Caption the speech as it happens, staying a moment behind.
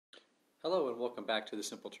Hello and welcome back to The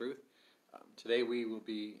Simple Truth. Today we will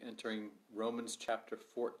be entering Romans chapter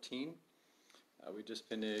 14. We just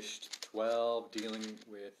finished 12 dealing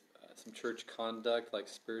with some church conduct like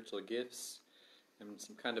spiritual gifts and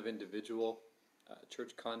some kind of individual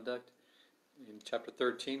church conduct. In chapter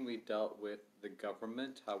 13 we dealt with the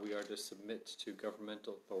government, how we are to submit to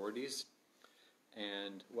governmental authorities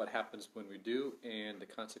and what happens when we do and the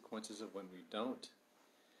consequences of when we don't,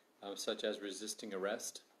 such as resisting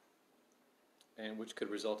arrest, and which could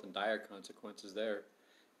result in dire consequences there.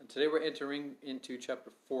 And today we're entering into chapter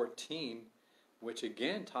 14, which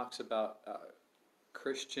again talks about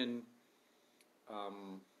Christian,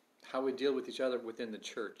 how we deal with each other within the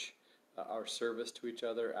church, our service to each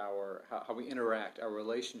other, how we interact, our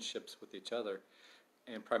relationships with each other.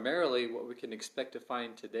 And primarily what we can expect to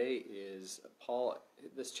find today is Paul,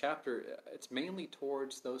 this chapter, it's mainly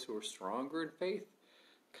towards those who are stronger in faith,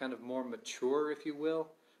 kind of more mature, if you will.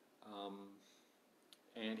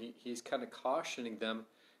 And he's kind of cautioning them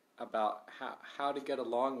about how to get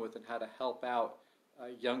along with and how to help out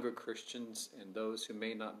younger Christians and those who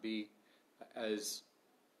may not be as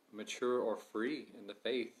mature or free in the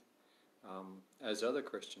faith as other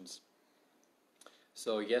Christians.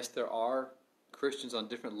 So yes, there are Christians on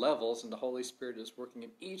different levels, and the Holy Spirit is working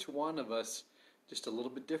in each one of us just a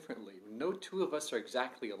little bit differently. No two of us are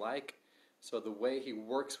exactly alike, so the way he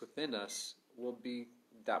works within us will be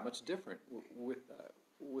that much different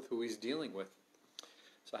with who he's dealing with.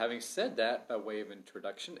 So having said that, by way of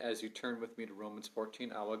introduction, as you turn with me to Romans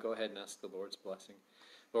 14, I will go ahead and ask the Lord's blessing.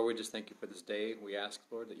 Lord, we just thank you for this day. We ask,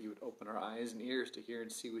 Lord, that you would open our eyes and ears to hear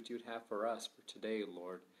and see what you would have for us for today,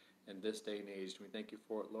 Lord, and this day and age. We thank you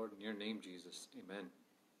for it, Lord, in your name, Jesus. Amen.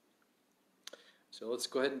 So let's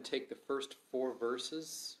go ahead and take the first 4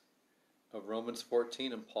 verses of Romans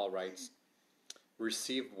 14, and Paul writes,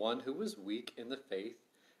 "Receive one who was weak in the faith,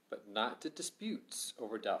 but not to disputes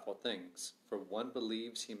over doubtful things. For one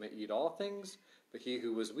believes he may eat all things, but he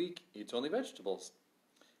who is weak eats only vegetables.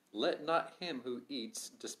 Let not him who eats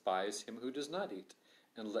despise him who does not eat,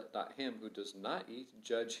 and let not him who does not eat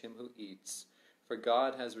judge him who eats, for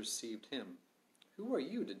God has received him. Who are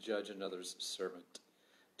you to judge another's servant?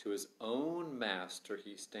 To his own master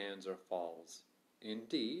he stands or falls.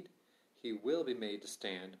 Indeed, he will be made to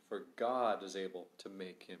stand, for God is able to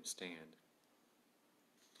make him stand."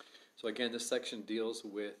 So again, this section deals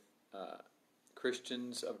with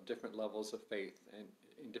Christians of different levels of faith and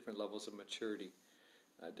in different levels of maturity,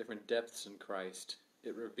 different depths in Christ.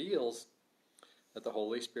 It reveals that the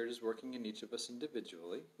Holy Spirit is working in each of us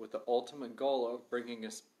individually with the ultimate goal of bringing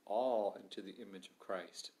us all into the image of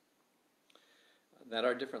Christ. That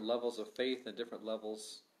our different levels of faith and different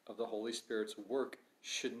levels of the Holy Spirit's work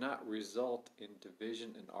should not result in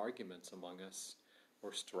division and arguments among us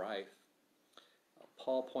or strife.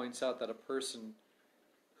 Paul points out that a person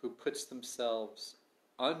who puts themselves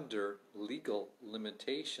under legal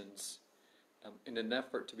limitations in an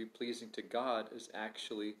effort to be pleasing to God is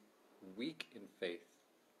actually weak in faith.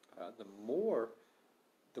 The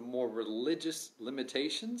more religious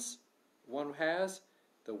limitations one has,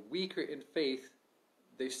 the weaker in faith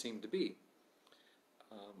they seem to be.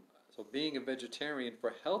 So being a vegetarian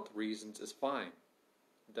for health reasons is fine.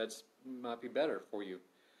 That might be better for you.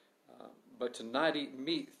 But to not eat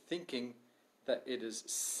meat thinking that it is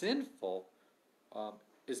sinful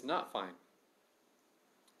is not fine.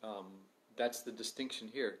 That's the distinction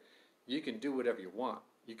here. You can do whatever you want.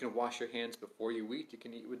 You can wash your hands before you eat. You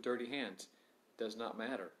can eat with dirty hands. It does not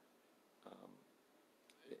matter.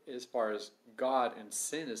 As far as God and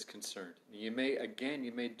sin is concerned, you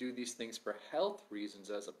may do these things for health reasons,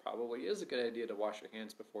 as it probably is a good idea to wash your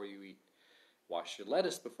hands before you eat. Wash your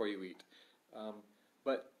lettuce before you eat.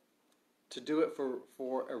 But to do it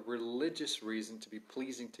for a religious reason, to be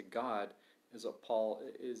pleasing to God, is what Paul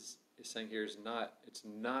is saying here, it's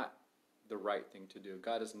not the right thing to do.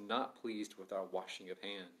 God is not pleased with our washing of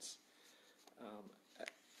hands.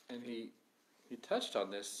 And he touched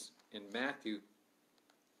on this in Matthew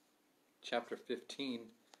chapter 15,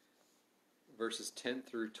 verses 10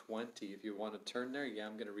 through 20. If you want to turn there,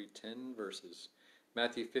 I'm going to read 10 verses.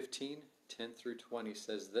 Matthew 15, 10 through 20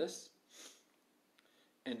 says this,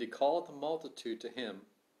 "And he called the multitude to him,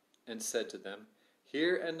 and said to them,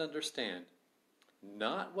 Hear and understand.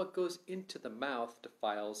 Not what goes into the mouth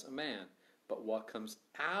defiles a man, but what comes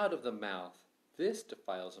out of the mouth, this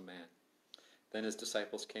defiles a man. Then his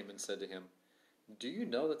disciples came and said to him, Do you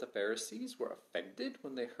know that the Pharisees were offended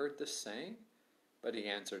when they heard this saying? But he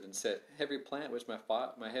answered and said, Every plant which my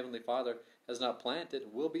heavenly Father has not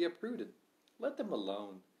planted will be uprooted. Let them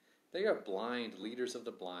alone. They are blind leaders of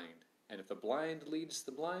the blind. And if the blind leads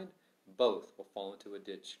the blind, both will fall into a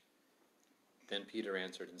ditch. Then Peter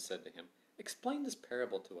answered and said to him, "Explain this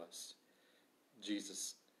parable to us."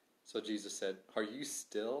 So Jesus said, "Are you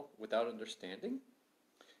still without understanding?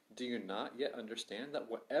 Do you not yet understand that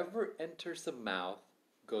whatever enters the mouth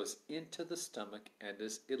goes into the stomach and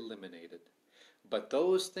is eliminated? But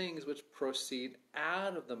those things which proceed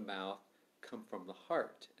out of the mouth come from the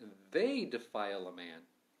heart, and they defile a man.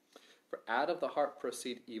 For out of the heart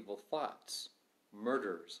proceed evil thoughts,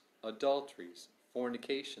 murders, adulteries,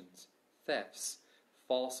 fornications, thefts,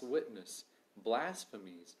 false witness,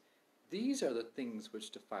 blasphemies. These are the things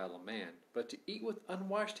which defile a man. But to eat with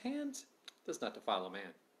unwashed hands does not defile a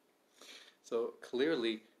man." So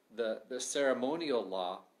clearly, the ceremonial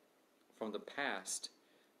law from the past,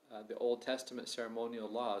 the Old Testament ceremonial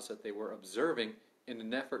laws that they were observing in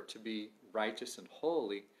an effort to be righteous and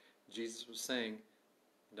holy, Jesus was saying,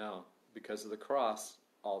 no, because of the cross,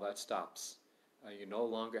 all that stops. You no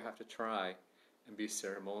longer have to try and be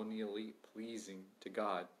ceremonially pleasing to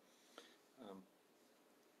God.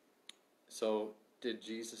 So did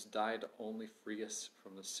Jesus die to only free us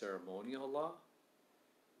from the ceremonial law?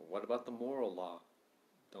 What about the moral law?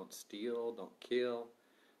 Don't steal, don't kill,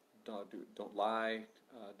 don't lie,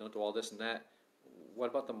 don't do all this and that. What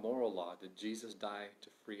about the moral law? Did Jesus die to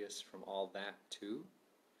free us from all that too?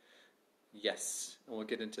 Yes, and we'll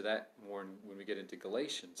get into that more when we get into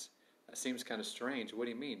Galatians. That seems kind of strange. What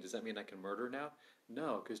do you mean? Does that mean I can murder now?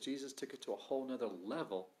 No, because Jesus took it to a whole nother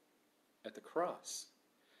level at the cross.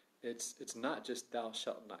 It's not just thou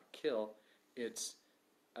shalt not kill. It's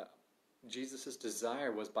Jesus'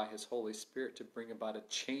 desire was by his Holy Spirit to bring about a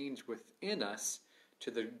change within us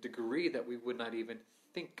to the degree that we would not even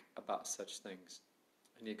think about such things.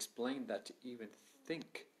 And he explained that to even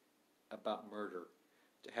think about murder,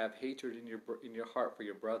 to have hatred in your heart for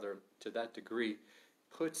your brother to that degree,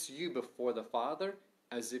 puts you before the Father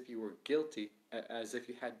as if you were guilty, as if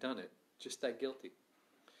you had done it, just that guilty.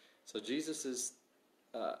 So Jesus'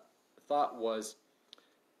 thought was,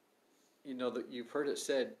 that you've heard it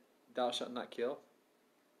said, "Thou shalt not kill,"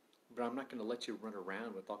 but I'm not going to let you run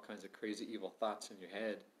around with all kinds of crazy evil thoughts in your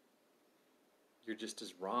head. You're just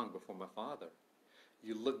as wrong before my Father.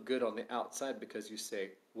 You look good on the outside because you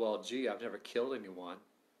say, "Well, gee, I've never killed anyone,"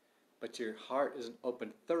 but your heart is an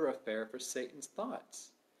open thoroughfare for Satan's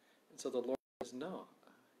thoughts. And so the Lord says, no,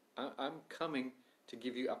 I'm coming to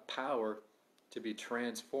give you a power to be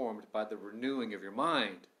transformed by the renewing of your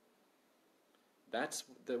mind. That's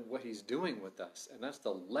what he's doing with us. And that's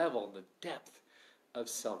the level and the depth of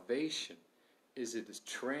salvation, is it is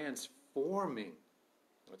transforming.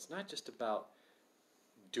 It's not just about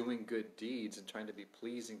doing good deeds and trying to be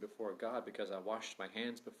pleasing before God because I washed my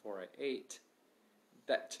hands before I ate.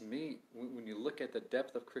 That, to me, when you look at the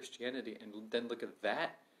depth of Christianity and then look at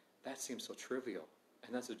that seems so trivial.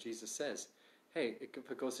 And that's what Jesus says. Hey, if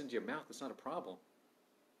it goes into your mouth, it's not a problem.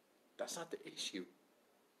 That's not the issue.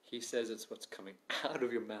 He says it's what's coming out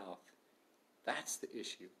of your mouth. That's the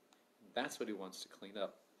issue. That's what he wants to clean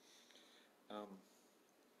up.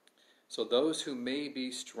 So those who may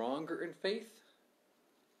be stronger in faith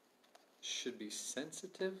should be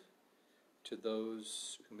sensitive to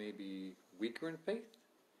those who may be weaker in faith,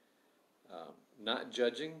 not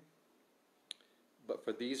judging. But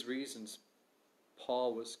for these reasons,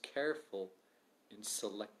 Paul was careful in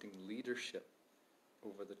selecting leadership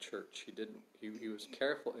over the church. He was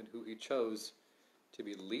careful in who he chose to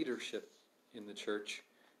be leadership in the church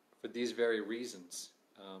for these very reasons.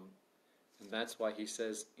 And that's why he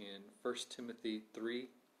says in 1 Timothy 3,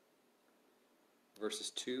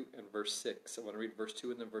 verses 2 and verse 6. I want to read verse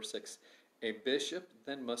 2 and then verse 6. "A bishop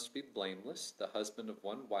then must be blameless, the husband of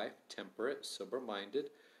one wife, temperate, sober-minded,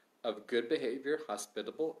 of good behavior,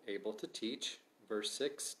 hospitable, able to teach." Verse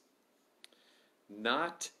 6.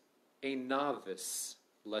 "Not a novice,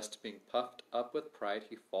 lest being puffed up with pride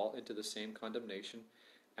he fall into the same condemnation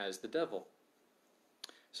as the devil."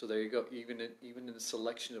 So there you go. Even in the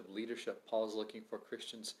selection of leadership, Paul is looking for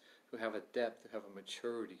Christians who have a depth, who have a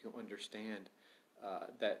maturity, who understand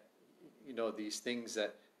that these things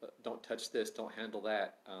that don't touch this, don't handle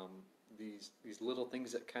that. These little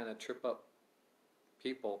things that kind of trip up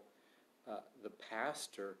people. The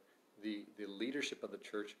pastor, the leadership of the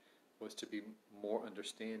church, was to be more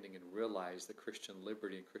understanding and realize the Christian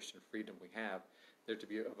liberty and Christian freedom we have. They're to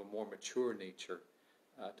be of a more mature nature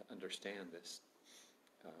to understand this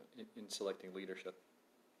in selecting leadership.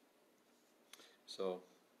 So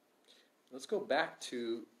let's go back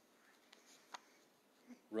to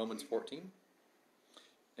Romans 14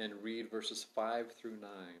 and read verses 5 through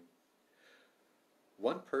 9.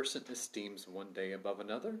 "One person esteems one day above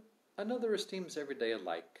another, another esteems every day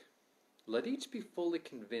alike. Let each be fully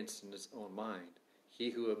convinced in his own mind. He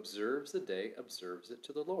who observes the day observes it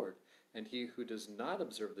to the Lord, and he who does not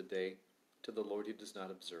observe the day to the Lord, he does not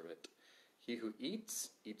observe it. He who eats,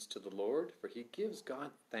 eats to the Lord, for he gives God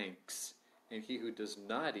thanks. And he who does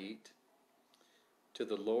not eat, to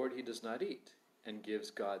the Lord he does not eat, and gives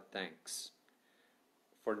God thanks.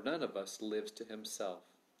 For none of us lives to himself,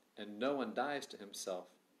 and no one dies to himself.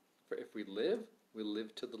 For if we live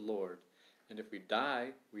to the Lord, and if we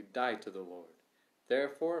die to the Lord.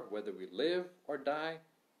 Therefore, whether we live or die,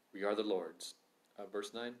 we are the Lord's.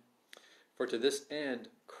 Verse 9. For to this end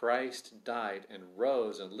Christ died and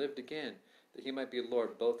rose and lived again, that he might be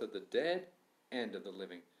Lord both of the dead and of the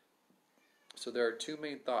living. So there are two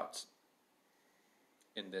main thoughts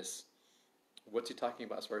in this. What's he talking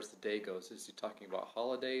about as far as the day goes? Is he talking about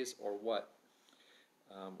holidays or what?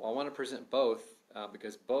 Well, I want to present both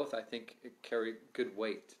because both, I think, carry good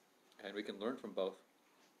weight, and we can learn from both.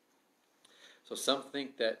 So some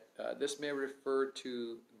think that this may refer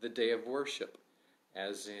to the day of worship,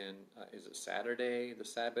 as in, is it Saturday, the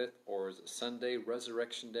Sabbath, or is it Sunday,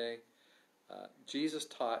 Resurrection Day? Jesus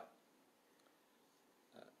taught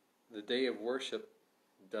the day of worship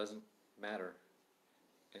doesn't matter.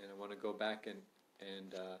 And I want to go back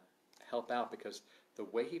and help out, because the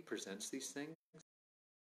way he presents these things,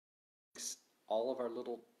 all of our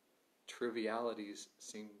little trivialities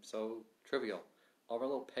seem so trivial. All of our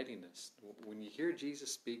little pettiness. When you hear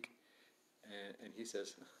Jesus speak and he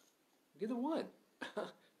says, neither one.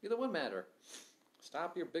 Neither one matter.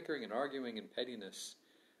 Stop your bickering and arguing and pettiness,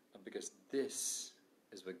 because this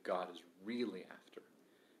is what God is really after.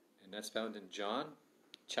 And that's found in John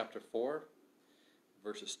chapter 4,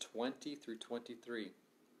 verses 20 through 23.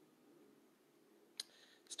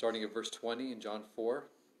 Starting at verse 20 in John 4,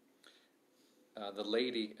 the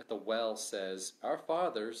lady at the well says, "Our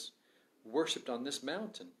fathers worshipped on this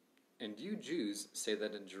mountain, and you Jews say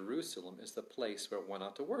that in Jerusalem is the place where one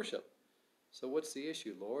ought to worship. So what's the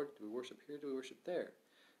issue, Lord? Do we worship here? Do we worship there?"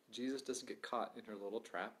 Jesus doesn't get caught in her little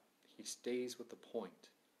trap. He stays with the point.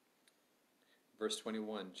 Verse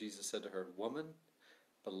 21, Jesus said to her, "Woman,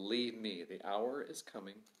 believe me, the hour is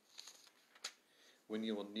coming when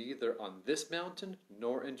you will neither on this mountain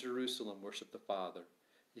nor in Jerusalem worship the Father."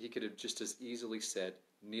 He could have just as easily said,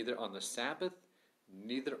 neither on the Sabbath,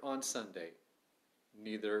 neither on Sunday,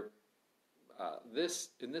 neither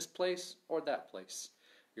in this place or that place.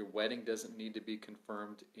 Your wedding doesn't need to be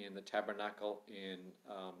confirmed in the tabernacle in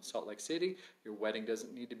Salt Lake City. Your wedding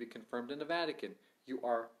doesn't need to be confirmed in the Vatican. You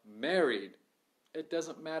are married. It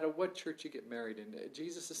doesn't matter what church you get married in.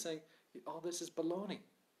 Jesus is saying, all this is baloney.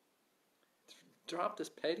 Drop this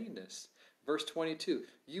pettiness. Verse 22,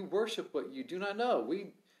 you worship what you do not know.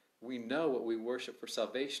 We know what we worship, for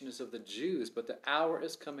salvation is of the Jews, but the hour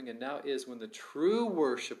is coming, and now is, when the true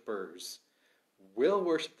worshipers will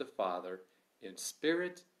worship the Father in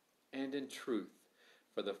spirit and in truth,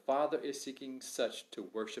 for the Father is seeking such to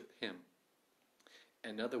worship him.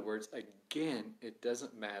 In other words, again, it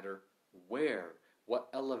doesn't matter where, what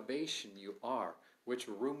elevation you are, which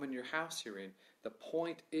room in your house you're in. The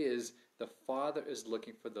point is, the Father is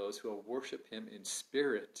looking for those who will worship him in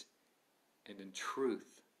spirit and in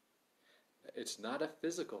truth. It's not a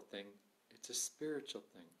physical thing, it's a spiritual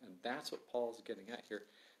thing. And that's what Paul's getting at here.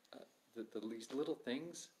 These little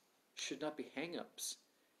things should not be hang-ups.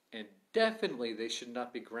 And definitely they should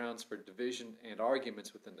not be grounds for division and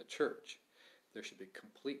arguments within the church. There should be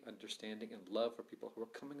complete understanding and love for people who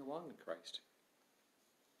are coming along in Christ.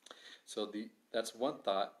 So that's one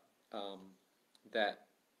thought, that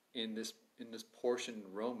in this portion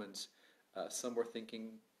in Romans, some were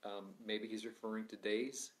thinking maybe he's referring to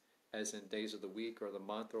days, as in days of the week or the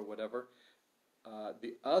month or whatever.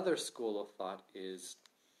 The other school of thought is,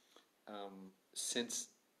 since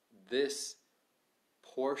this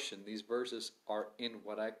portion, these verses are in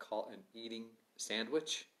what I call an eating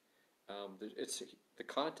sandwich, the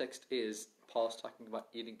context is Paul's talking about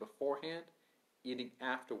eating beforehand, eating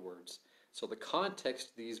afterwards. So the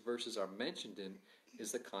context these verses are mentioned in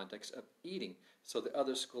is the context of eating. So the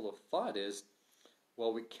other school of thought is,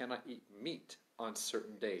 well, we cannot eat meat on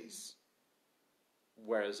certain days,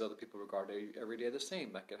 whereas other people regard every day the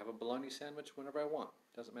same. I can have a bologna sandwich whenever I want.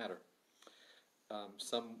 Doesn't matter.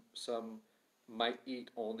 Some might eat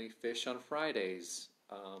only fish on Fridays.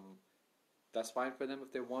 That's fine for them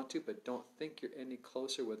if they want to, but don't think you're any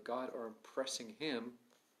closer with God or impressing him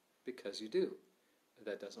because you do.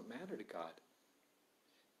 That doesn't matter to God.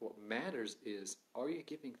 What matters is, are you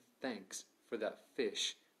giving thanks for that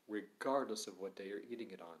fish regardless of what day you're eating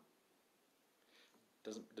it on?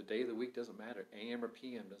 The day of the week doesn't matter. AM or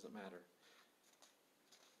PM doesn't matter.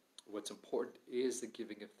 What's important is the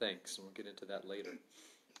giving of thanks, and we'll get into that later.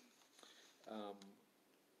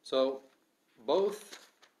 So both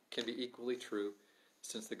can be equally true,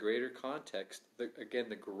 since the greater context,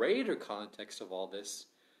 the greater context of all this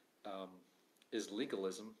is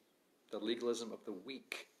legalism, the legalism of the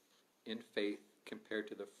weak in faith compared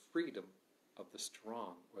to the freedom of the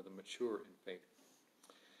strong or the mature in faith.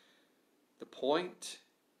 The point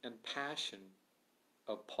and passion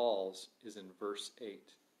of Paul's is in verse 8.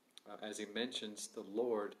 As he mentions the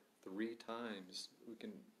Lord 3 times. We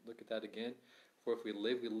can look at that again. For if we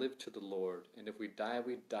live to the Lord. And if we die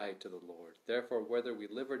to the Lord. Therefore, whether we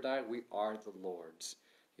live or die, we are the Lord's.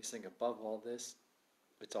 He's saying above all this,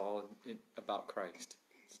 it's all about Christ.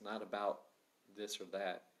 It's not about this or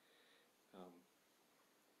that.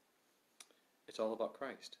 It's all about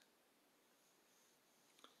Christ.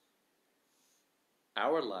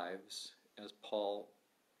 Our lives, as Paul's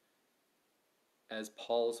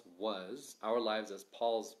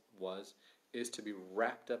was, is to be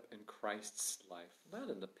wrapped up in Christ's life, not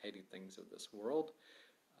in the petty things of this world.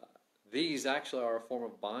 These actually are a form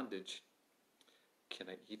of bondage. Can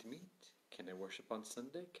I eat meat? Can I worship on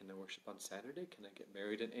Sunday? Can I worship on Saturday? Can I get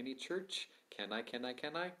married in any church? Can I?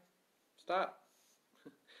 Stop.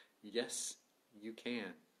 Yes, you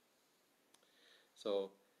can.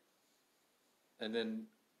 So, and then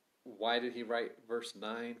why did he write verse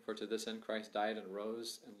 9? For to this end Christ died and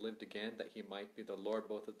rose and lived again, that he might be the Lord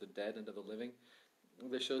both of the dead and of the living.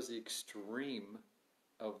 This shows the extreme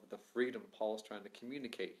of the freedom Paul is trying to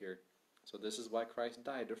communicate here. So this is why Christ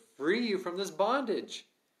died, to free you from this bondage.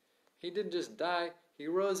 He didn't just die, he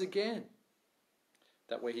rose again.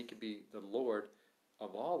 That way he could be the Lord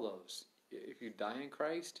of all those. If you die in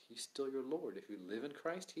Christ, he's still your Lord. If you live in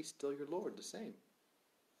Christ, he's still your Lord, the same.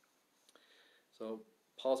 So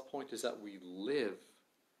Paul's point is that we live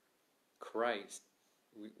Christ.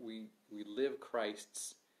 We live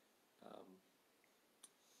Christ's.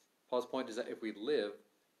 Paul's point is that if we live,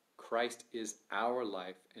 Christ is our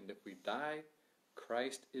life. And if we die,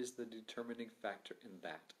 Christ is the determining factor in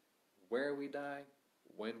that. Where we die,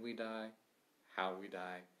 when we die, how we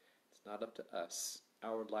die. It's not up to us.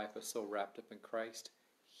 Our life is so wrapped up in Christ.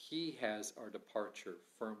 He has our departure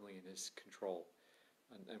firmly in his control.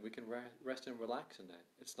 And we can rest and relax in that.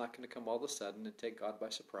 It's not going to come all of a sudden and take God by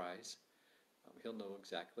surprise. He'll know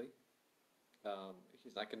exactly.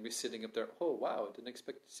 He's not going to be sitting up there, oh, wow, I didn't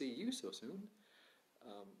expect to see you so soon.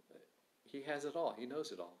 He has it all. He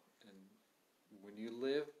knows it all. And when you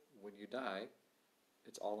live, when you die,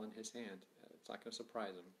 it's all in his hand. It's not going to surprise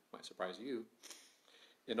him. It might surprise you.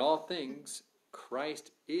 In all things,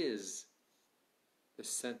 Christ is the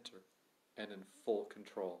center and in full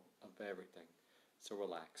control of everything. So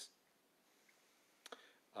relax.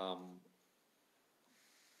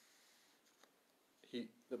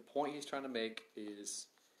 The point he's trying to make is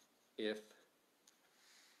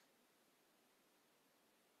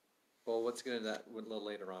let's get into that a little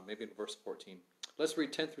later on, maybe in verse 14. Let's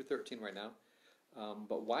read 10 through 13 right now.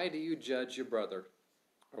 But why do you judge your brother?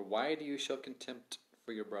 Or why do you show contempt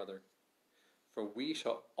for your brother? For we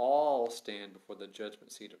shall all stand before the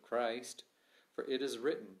judgment seat of Christ. For it is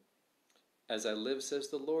written, as I live, says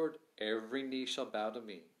the Lord, every knee shall bow to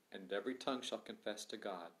me, and every tongue shall confess to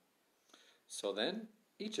God. So then,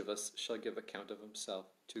 each of us shall give account of himself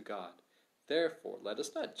to God. Therefore, let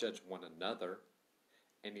us not judge one another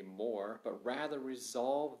any more, but rather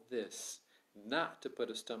resolve this, not to put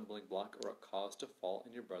a stumbling block or a cause to fall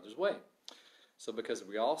in your brother's way. So because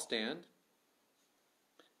we all stand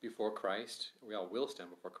before Christ, we all will stand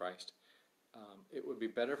before Christ, it would be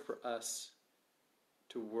better for us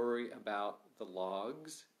to worry about the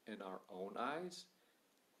logs in our own eyes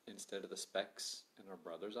instead of the specks in our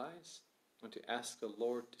brother's eyes, and to ask the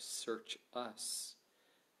Lord to search us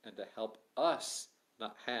and to help us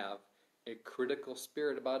not have a critical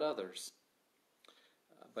spirit about others,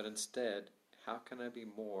 but instead, how can I be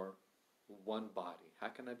more one body? How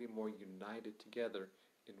can I be more united together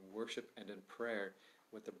in worship and in prayer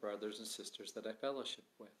with the brothers and sisters that I fellowship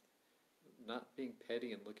with? Not being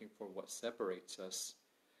petty and looking for what separates us,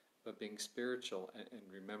 but being spiritual and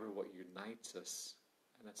remember what unites us,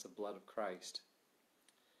 and that's the blood of Christ.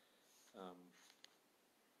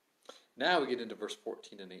 Now we get into verse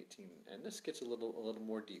 14 and 18, and this gets a little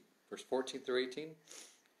more deep. Verse 14 through 18,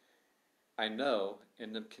 I know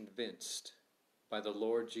and am convinced by the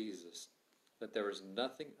Lord Jesus that there is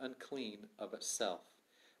nothing unclean of itself,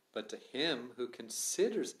 but to him who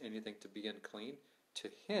considers anything to be unclean, to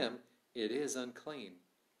him it is unclean.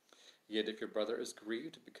 Yet if your brother is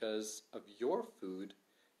grieved because of your food,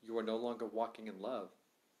 you are no longer walking in love.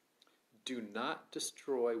 Do not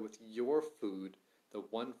destroy with your food the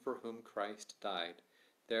one for whom Christ died.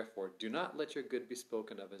 Therefore, do not let your good be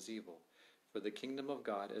spoken of as evil. For the kingdom of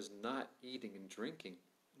God is not eating and drinking,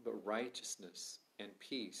 but righteousness and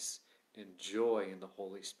peace and joy in the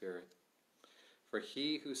Holy Spirit. For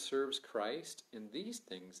he who serves Christ in these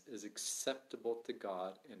things is acceptable to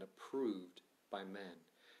God and approved by men.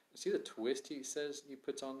 See the twist he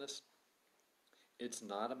puts on this? It's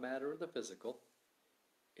not a matter of the physical,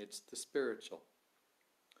 it's the spiritual.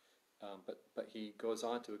 But he goes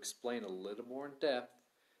on to explain a little more in depth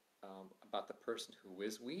about the person who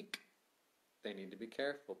is weak. They need to be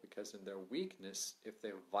careful, because in their weakness, if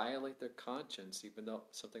they violate their conscience, even though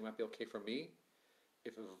something might be okay for me,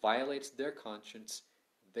 if it violates their conscience,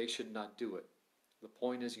 they should not do it. The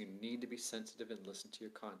point is, you need to be sensitive and listen to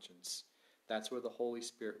your conscience. That's where the Holy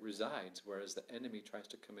Spirit resides, whereas the enemy tries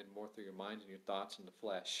to come in more through your mind and your thoughts and the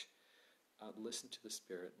flesh. Listen to the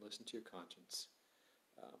Spirit, listen to your conscience,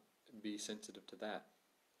 and be sensitive to that.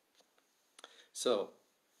 So,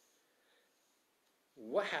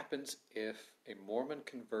 what happens if a Mormon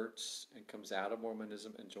converts and comes out of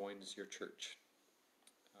Mormonism and joins your church?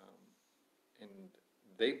 And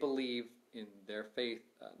they believe in their faith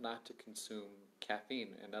not to consume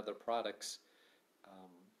caffeine and other products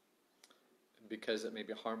because it may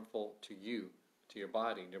be harmful to you, to your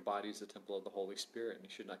body, and your body is the temple of the Holy Spirit, and you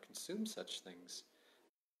should not consume such things.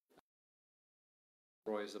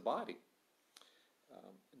 Destroys the body.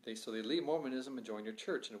 So they leave Mormonism and join your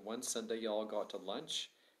church, and one Sunday you all go out to lunch,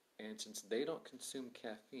 and since they don't consume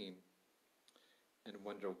caffeine, and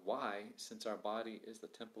wonder why, since our body is the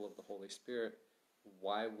temple of the Holy Spirit,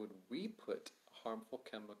 why would we put a harmful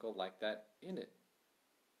chemical like that in it?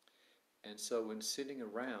 And so when sitting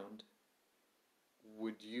around,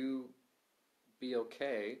 would you be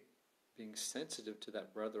okay being sensitive to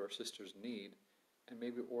that brother or sister's need and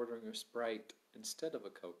maybe ordering a Sprite instead of a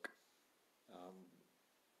Coke?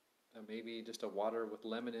 Maybe just a water with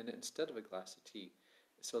lemon in it instead of a glass of tea,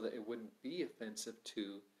 so that it wouldn't be offensive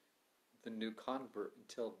to the new convert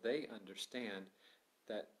until they understand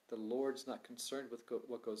that the Lord's not concerned with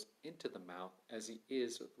what goes into the mouth as he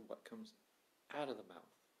is with what comes out of the mouth.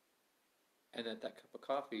 And that cup of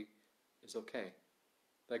coffee is okay.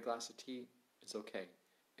 That glass of tea is okay.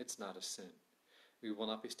 It's not a sin. We will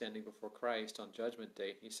not be standing before Christ on Judgment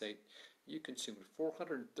Day. He say, you consumed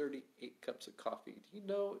 438 cups of coffee. Do you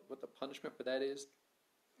know what the punishment for that is?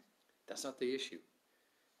 That's not the issue.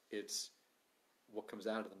 It's what comes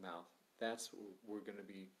out of the mouth. That's what we're going to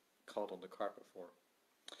be called on the carpet for.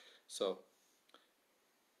 So,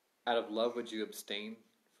 out of love, would you abstain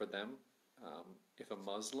for them? If a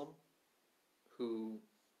Muslim who,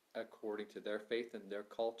 according to their faith and their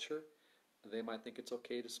culture, they might think it's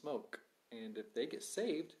okay to smoke. And if they get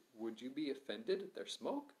saved, would you be offended at their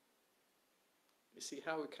smoke? You see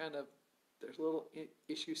how there's little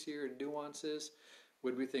issues here and nuances.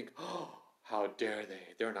 Would we think, oh, how dare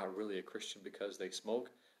they? They're not really a Christian because they smoke.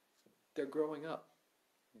 They're growing up.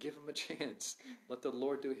 Give them a chance. Let the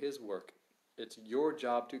Lord do his work. It's your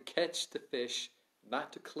job to catch the fish,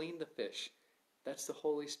 not to clean the fish. That's the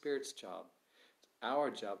Holy Spirit's job. It's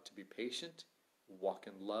our job to be patient, walk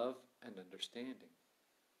in love and understanding.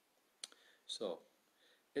 So,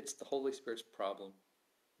 it's the Holy Spirit's problem,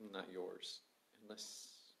 not yours, unless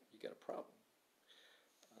you got a problem.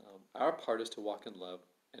 Our part is to walk in love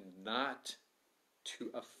and not to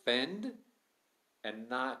offend and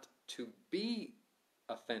not to be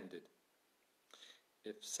offended.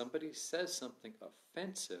 If somebody says something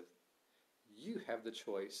offensive, you have the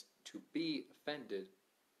choice to be offended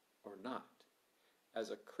or not.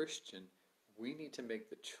 As a Christian, we need to make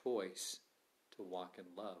the choice to walk in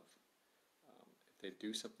love. If they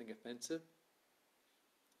do something offensive,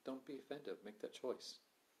 don't be offended. Make that choice.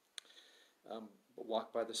 But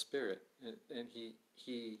walk by the Spirit. And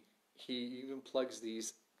he even plugs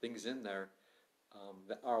these things in there,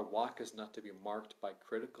 that our walk is not to be marked by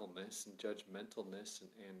criticalness and judgmentalness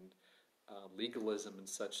and legalism and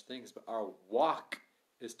such things, but our walk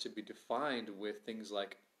is to be defined with things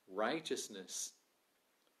like righteousness,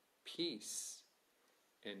 peace,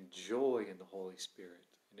 and joy in the Holy Spirit.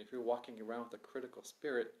 And if you're walking around with a critical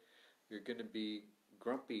spirit, you're going to be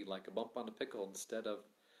grumpy like a bump on a pickle instead of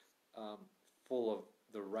full of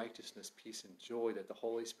the righteousness, peace, and joy that the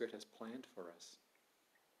Holy Spirit has planned for us.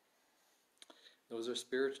 Those are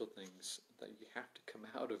spiritual things that you have to come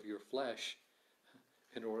out of your flesh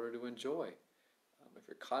in order to enjoy. If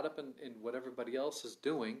you're caught up in what everybody else is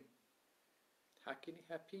doing, how can you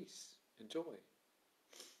have peace and joy?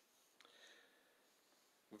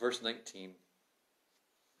 Verse 19.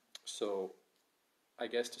 So, I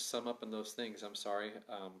guess to sum up in those things, I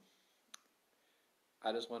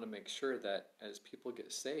just want to make sure that as people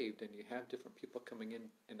get saved and you have different people coming in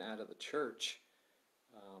and out of the church,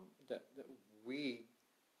 that we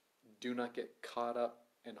do not get caught up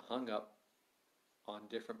and hung up on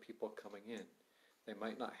different people coming in. They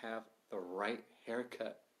might not have the right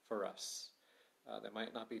haircut for us. They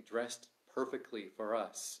might not be dressed perfectly for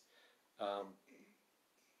us.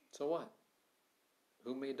 So what?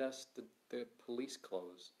 Who made us the police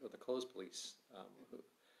clothes, or the clothes police?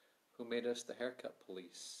 Who made us the haircut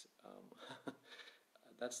police?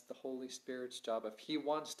 That's the Holy Spirit's job. If He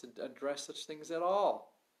wants to address such things at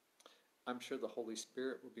all, I'm sure the Holy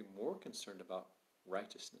Spirit will be more concerned about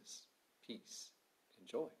righteousness, peace, and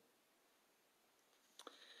joy.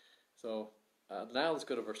 So now let's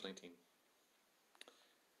go to verse 19.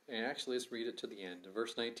 And actually, let's read it to the end,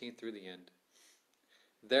 verse 19 through the end.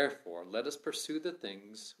 Therefore, let us pursue the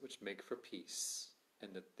things which make for peace,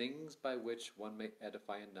 and the things by which one may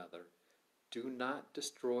edify another. Do not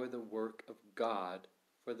destroy the work of God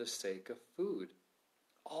for the sake of food.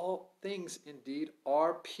 All things indeed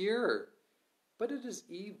are pure, but it is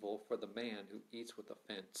evil for the man who eats with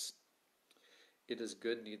offense. It is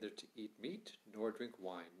good neither to eat meat, nor drink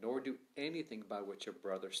wine, nor do anything by which a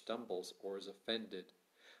brother stumbles, or is offended,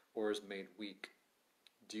 or is made weak.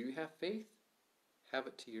 Do you have faith? Have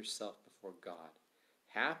it to yourself before God.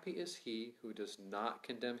 Happy is he who does not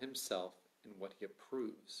condemn himself in what he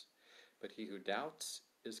approves. But he who doubts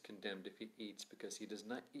is condemned if he eats, because he does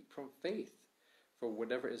not eat from faith. For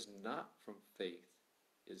whatever is not from faith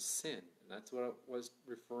is sin. And that's what I was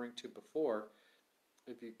referring to before.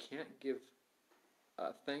 If you can't give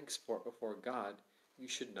thanks for it before God, you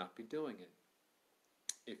should not be doing it.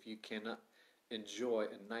 If you cannot enjoy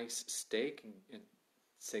a nice steak and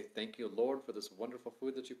say, thank you, Lord, for this wonderful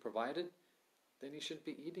food that you provided, then you shouldn't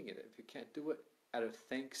be eating it. If you can't do it out of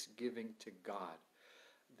thanksgiving to God,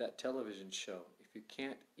 that television show, if you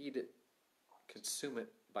can't eat it, consume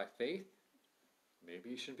it by faith, maybe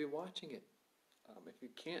you shouldn't be watching it. If you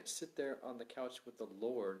can't sit there on the couch with the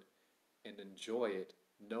Lord and enjoy it,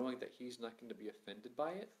 knowing that He's not going to be offended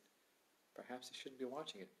by it, perhaps you shouldn't be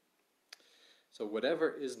watching it. So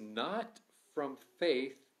whatever is not from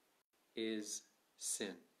faith is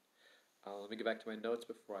sin. Let me get back to my notes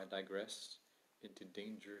before I digress into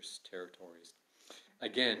dangerous territories.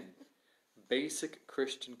 Again, basic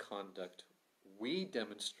Christian conduct. We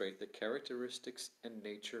demonstrate the characteristics and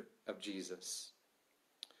nature of Jesus,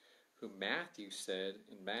 who Matthew said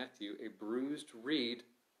in Matthew, a bruised reed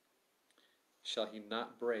shall he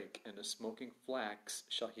not break, and a smoking flax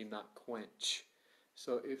shall he not quench.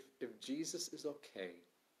 So if Jesus is okay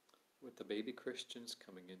with the baby Christians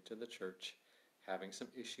coming into the church, having some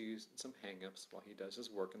issues and some hang-ups while He does His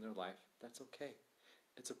work in their life, that's okay.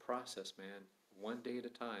 It's a process, man, one day at a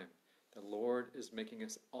time. The Lord is making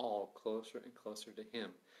us all closer and closer to Him,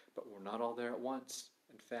 but we're not all there at once.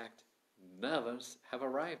 In fact, none of us have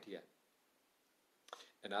arrived yet.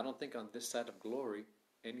 And I don't think on this side of glory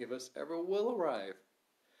any of us ever will arrive.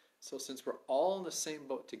 So since we're all in the same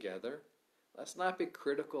boat together, let's not be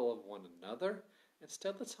critical of one another.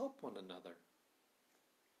 Instead, let's help one another.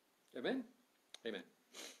 Amen? Amen.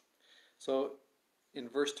 So, in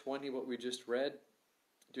verse 20, what we just read,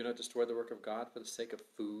 do not destroy the work of God for the sake of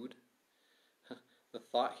food. The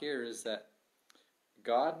thought here is that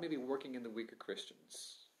God may be working in the weaker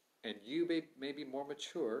Christians, and you may be more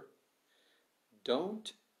mature.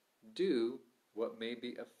 Don't do what may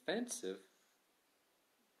be offensive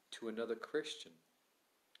to another Christian.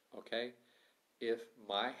 Okay? If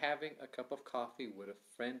my having a cup of coffee would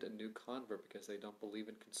offend a new convert because they don't believe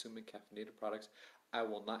in consuming caffeinated products, I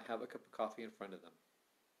will not have a cup of coffee in front of them.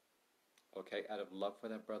 Okay, out of love for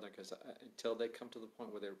that brother, because until they come to the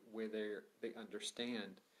point where they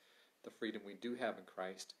understand the freedom we do have in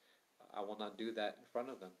Christ, I will not do that in front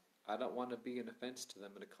of them. I don't want to be an offense to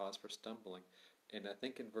them and a cause for stumbling. And I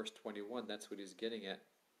think in verse 21, that's what he's getting at.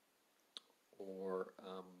 Or,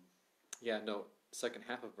 second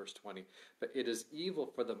half of verse 20. But it is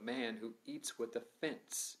evil for the man who eats with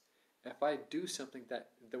offense. If I do something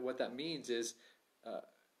what that means is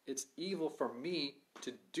it's evil for me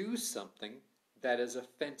to do something that is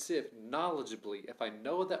offensive knowledgeably. If I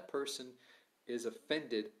know that person is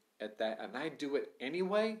offended at that and I do it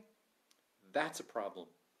anyway, that's a problem.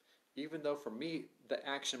 Even though for me the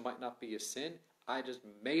action might not be a sin, I just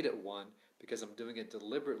made it one because I'm doing it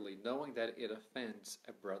deliberately, knowing that it offends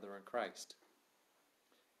a brother in Christ.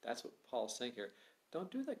 That's what Paul's saying here. Don't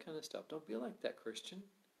do that kind of stuff. Don't be like that Christian.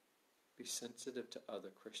 Be sensitive to other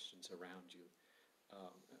Christians around you.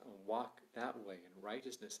 And walk that way in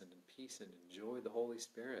righteousness and in peace and enjoy the Holy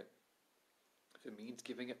Spirit. If it means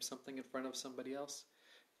giving up something in front of somebody else,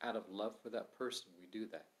 out of love for that person, we do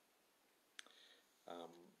that.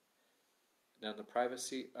 Now, in the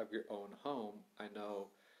privacy of your own home, I know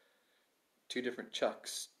two different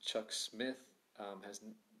Chucks. Chuck Smith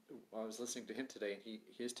I was listening to him today, and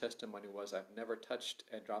his testimony was, I've never touched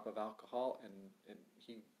a drop of alcohol, and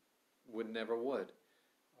he never would.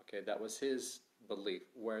 Okay, that was his belief.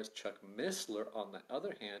 Whereas Chuck Missler, on the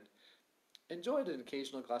other hand, enjoyed an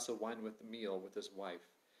occasional glass of wine with the meal with his wife.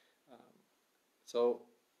 So,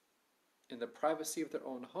 in the privacy of their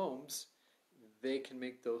own homes, they can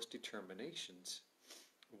make those determinations.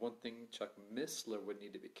 One thing Chuck Missler would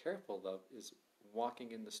need to be careful of is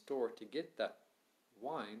walking in the store to get that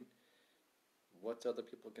wine. What's other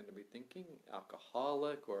people going to be thinking?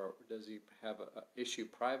 Alcoholic, or does he have an issue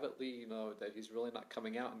privately, that he's really not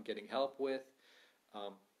coming out and getting help with?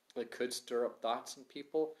 It could stir up thoughts in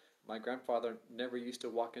people. My grandfather never used to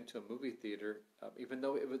walk into a movie theater, even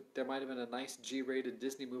though there might have been a nice G-rated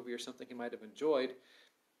Disney movie or something he might have enjoyed.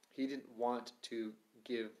 He didn't want to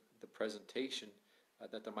give the presentation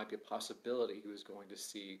that there might be a possibility he was going to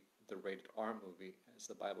see the rated R movie. As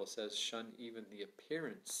the Bible says, shun even the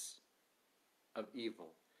appearance of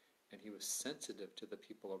evil. And he was sensitive to the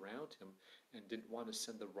people around him and didn't want to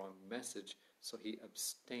send the wrong message, so he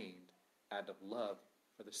abstained out of love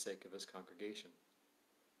for the sake of his congregation.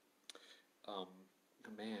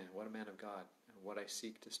 Man, what a man of God, and what I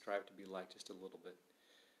seek to strive to be like just a little bit.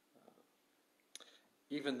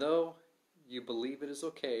 Even though you believe it is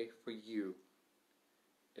okay for you,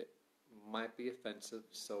 it might be offensive,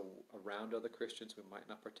 so around other Christians we might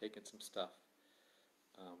not partake in some stuff.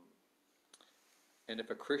 And if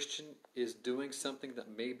a Christian is doing something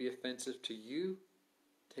that may be offensive to you,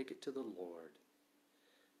 take it to the Lord.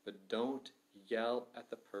 But don't yell at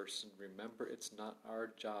the person. Remember, it's not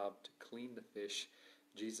our job to clean the fish.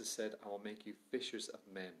 Jesus said, I will make you fishers of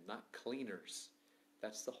men, not cleaners.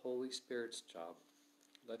 That's the Holy Spirit's job.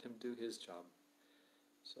 Let him do his job.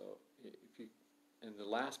 So, if you, in the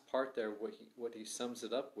last part there, what he sums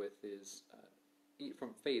it up with is, eat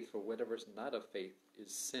from faith, for whatever's not of faith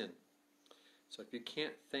is sin. So if you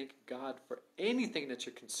can't thank God for anything that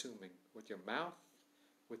you're consuming, with your mouth,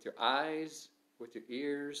 with your eyes, with your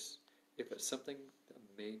ears, if it's something that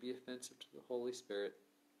may be offensive to the Holy Spirit,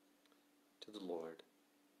 to the Lord,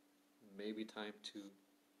 it may be time to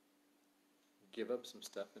give up some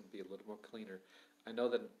stuff and be a little more cleaner. I know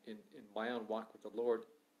that in my own walk with the Lord,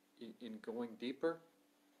 in going deeper,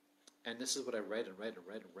 and this is what I read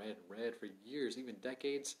for years, even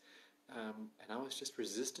decades, and I was just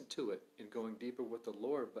resistant to it in going deeper with the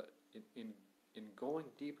Lord. But in going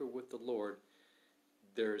deeper with the Lord,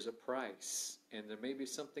 there's a price, and there may be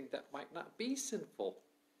something that might not be sinful,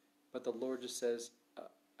 but the Lord just says,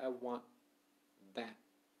 I want that.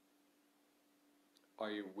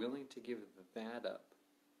 Are you willing to give that up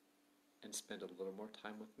and spend a little more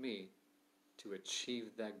time with me to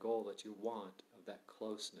achieve that goal that you want, of that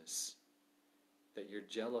closeness that you're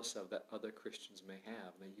jealous of that other Christians may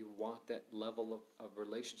have, that you want that level of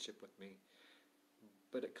relationship with me,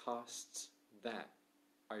 but it costs that.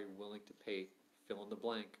 Are you willing to pay? Fill in the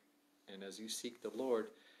blank. And as you seek the Lord,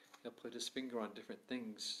 He'll put His finger on different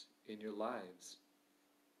things in your lives.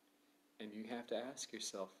 And you have to ask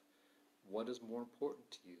yourself, what is more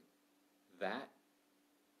important to you? That,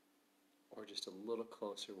 or just a little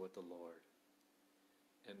closer with the Lord?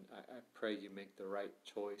 And I pray you make the right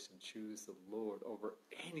choice and choose the Lord over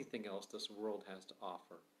anything else this world has to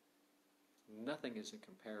offer. Nothing is in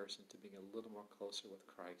comparison to being a little more closer with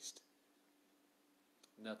Christ.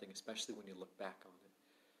 Nothing, especially when you look back on it.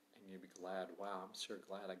 And you'll be glad, wow, I'm sure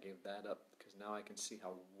glad I gave that up, because now I can see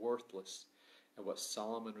how worthless, and what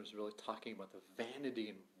Solomon was really talking about, the vanity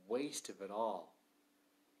and waste of it all.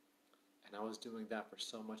 And I was doing that for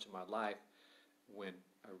so much of my life, when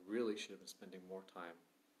I really should have been spending more time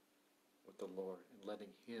with the Lord and letting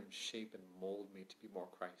Him shape and mold me to be more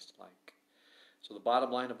Christ-like. So the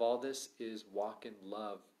bottom line of all this is walk in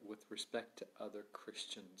love with respect to other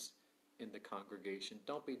Christians in the congregation.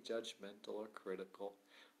 Don't be judgmental or critical.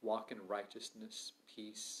 Walk in righteousness,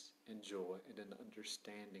 peace, and joy, and an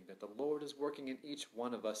understanding that the Lord is working in each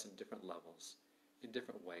one of us in different levels, in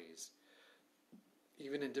different ways,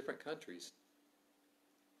 even in different countries.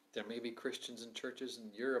 There may be Christians in churches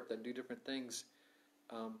in Europe that do different things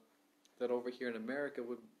that over here in America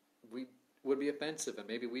would be offensive, and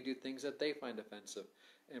maybe we do things that they find offensive.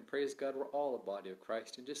 And praise God, we're all a body of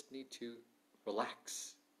Christ, and just need to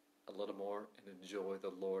relax a little more and enjoy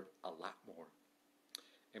the Lord a lot more.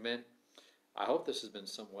 Amen. I hope this has been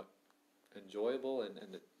somewhat enjoyable, and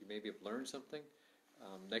that you maybe have learned something.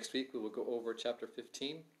 Next week we will go over chapter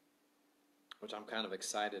 15, which I'm kind of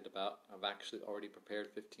excited about. I've actually already prepared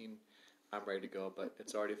 15. I'm ready to go, but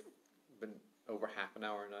it's already been over half an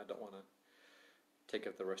hour, and I don't want to take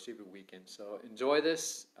up the rest of your weekend. So enjoy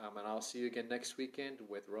this, and I'll see you again next weekend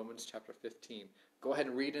with Romans chapter 15. Go ahead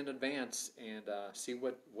and read in advance and see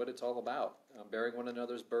what it's all about. Bearing one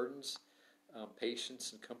another's burdens,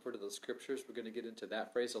 patience and comfort of the Scriptures. We're going to get into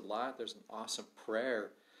that phrase a lot. There's an awesome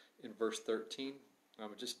prayer in verse 13.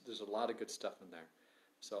 There's a lot of good stuff in there.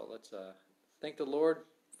 So let's thank the Lord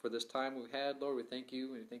for this time we've had. Lord, we thank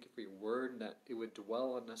you, and we thank you for your word, and that it would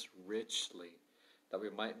dwell on us richly, that we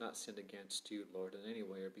might not sin against you, Lord, in any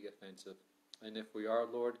way or be offensive. And if we are,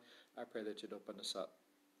 Lord, I pray that you'd open us up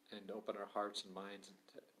and open our hearts and minds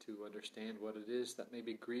to understand what it is that may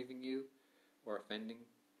be grieving you or offending,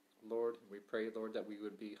 Lord. And we pray, Lord, that we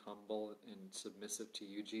would be humble and submissive to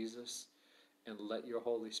you, Jesus, and let your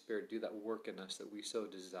Holy Spirit do that work in us that we so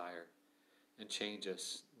desire and change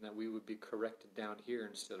us, and that we would be corrected down here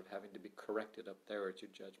instead of having to be corrected up there at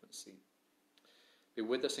your judgment seat. Be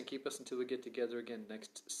with us and keep us until we get together again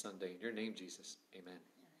next Sunday. In your name, Jesus. Amen.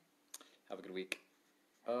 Have a good week.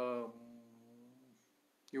 You're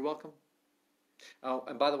welcome. Oh,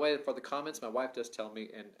 and by the way, for the comments, my wife does tell me,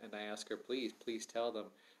 and I ask her, please tell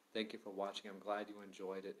them, thank you for watching. I'm glad you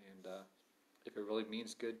enjoyed it. And if it really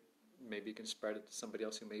means good, maybe you can spread it to somebody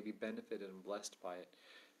else who may be benefited and blessed by it.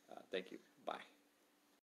 Thank you. Bye.